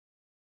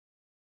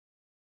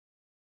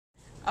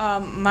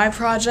My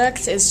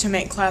project is to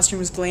make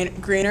classrooms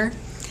greener,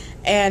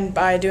 and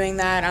by doing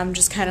that, I'm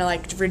just kind of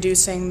like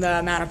reducing the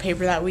amount of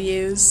paper that we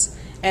use.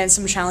 And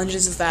some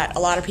challenges is that a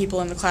lot of people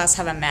in the class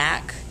have a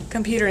Mac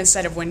computer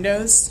instead of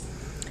Windows.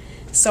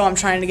 So I'm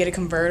trying to get a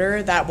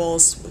converter that will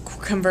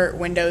convert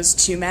Windows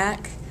to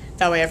Mac.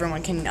 That way,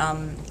 everyone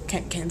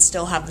can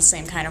still have the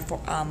same kind of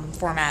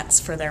formats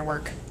for their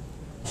work.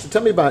 So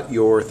tell me about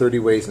your 30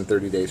 Ways in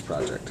 30 Days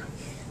project.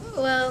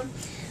 Well,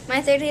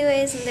 my 30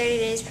 Ways in 30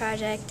 Days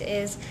project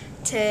is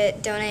to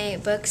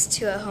donate books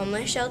to a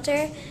homeless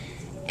shelter,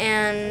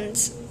 and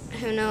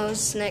who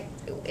knows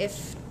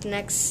if the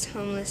next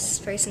homeless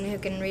person who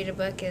can read a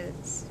book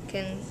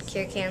can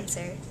cure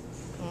cancer.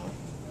 Well,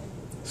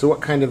 So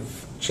what kind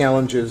of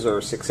challenges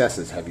or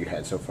successes have you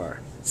had so far?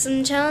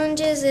 some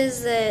challenges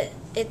is that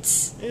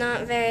it's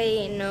not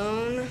very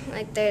known,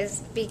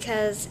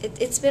 because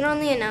it's been on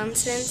the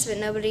announcements, but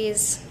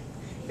nobody's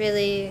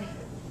really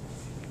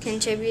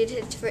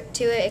contributed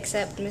to it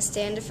except Miss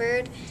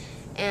Standiford,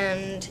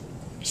 and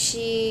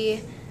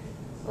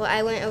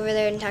I went over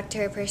there and talked to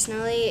her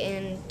personally,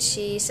 and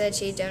she said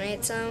she'd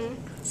donate some.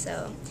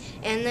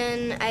 And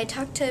then I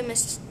talked to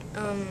Mrs.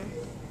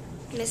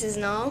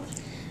 Knoll,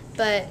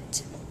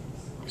 but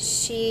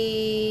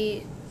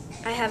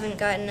I haven't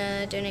gotten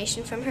a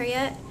donation from her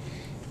yet.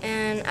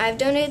 And I've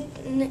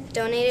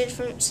donated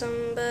from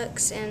some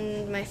books,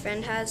 and my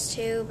friend has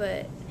too,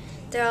 but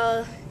they're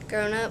all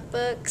grown-up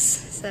books,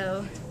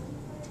 so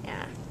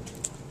yeah.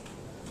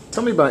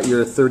 Tell me about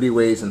your 30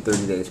 Ways in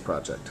 30 Days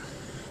project.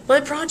 My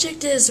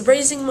project is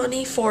raising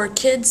money for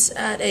kids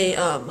at a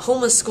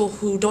homeless school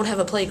who don't have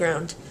a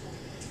playground.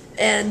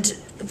 And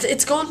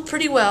it's going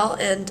pretty well,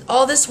 and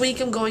all this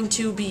week I'm going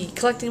to be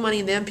collecting money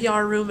in the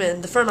NPR room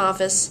and the front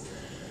office.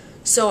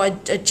 So I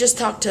just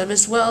talked to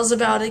Miss Wells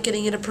about it,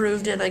 getting it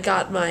approved, and I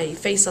got my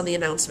face on the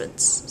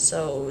announcements.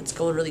 So it's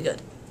going really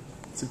good.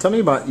 So tell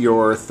me about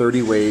your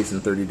 30 Ways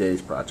in 30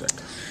 Days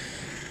project.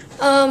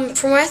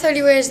 For my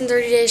 30 Ways in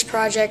 30 Days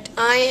project,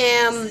 I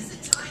am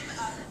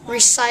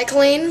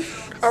recycling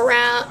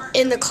around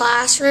in the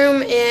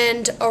classroom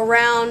and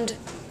around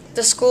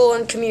the school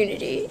and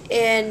community,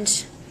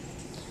 and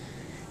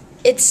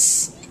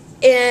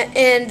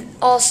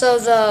also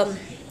the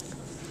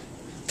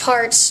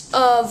parts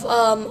of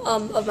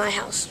my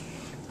house.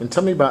 And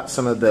tell me about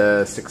some of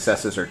the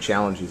successes or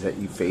challenges that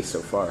you faced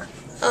so far.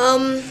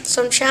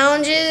 Some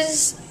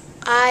challenges,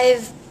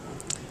 I've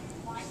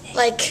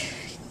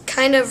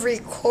kind of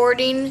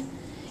recording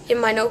in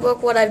my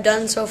notebook what I've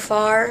done so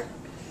far,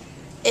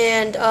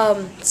 and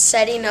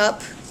setting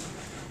up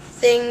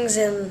things,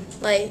 and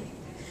like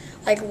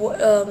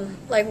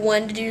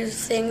when to do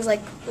things.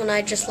 Like when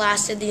I just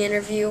last did the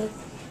interview,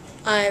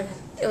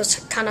 it was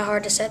kind of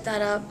hard to set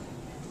that up.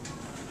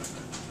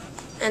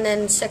 And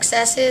then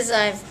successes,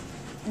 I've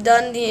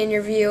done the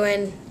interview,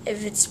 and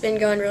it's been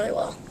going really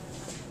well.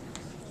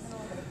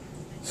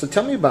 So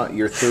tell me about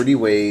your 30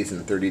 Ways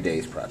in 30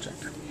 Days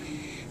project.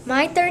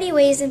 My 30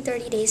 Ways in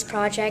 30 Days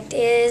project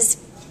is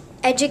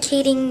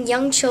educating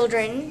young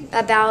children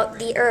about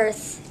the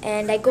earth,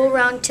 and I go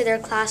around to their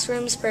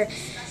classrooms for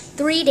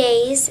 3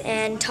 days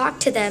and talk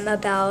to them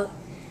about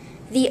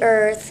the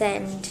earth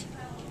and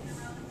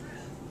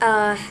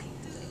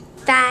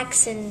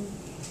facts and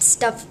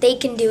stuff they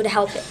can do to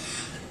help it.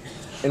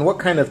 And what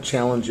kind of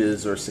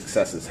challenges or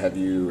successes have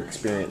you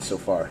experienced so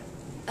far?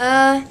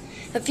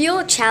 A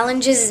few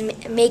challenges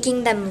is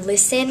making them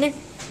listen,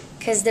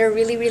 because they're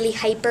really, really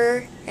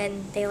hyper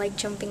and they like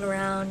jumping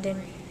around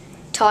and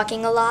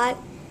talking a lot.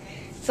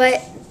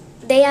 But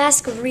they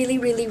ask really,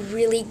 really,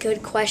 really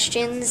good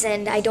questions,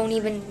 and I don't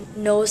even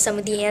know some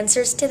of the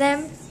answers to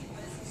them.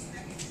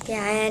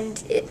 Yeah,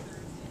 and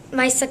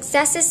my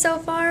successes so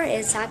far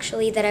is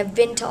actually that I've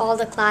been to all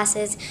the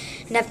classes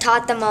and I've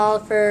taught them all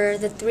for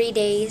the 3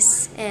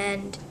 days,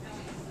 and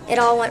it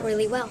all went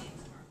really well.